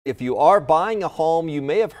If you are buying a home, you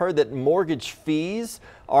may have heard that mortgage fees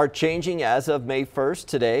are changing as of May 1st.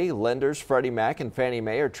 Today, lenders Freddie Mac and Fannie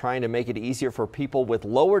Mae are trying to make it easier for people with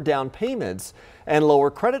lower down payments and lower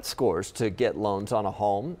credit scores to get loans on a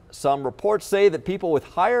home. Some reports say that people with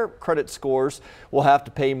higher credit scores will have to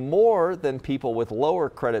pay more than people with lower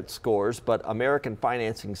credit scores, but American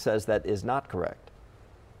Financing says that is not correct.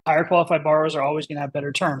 Higher qualified borrowers are always going to have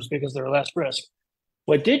better terms because they're less risk.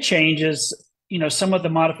 What did change is, some of the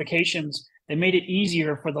modifications, they made it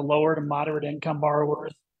easier for the lower to moderate income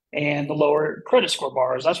borrowers and the lower credit score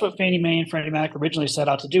borrowers. That's what Fannie Mae and Freddie Mac originally set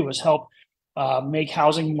out to do, was help make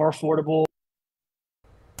housing more affordable.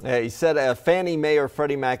 He said a Fannie Mae or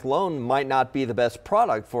Freddie Mac loan might not be the best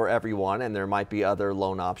product for everyone, and there might be other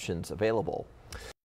loan options available.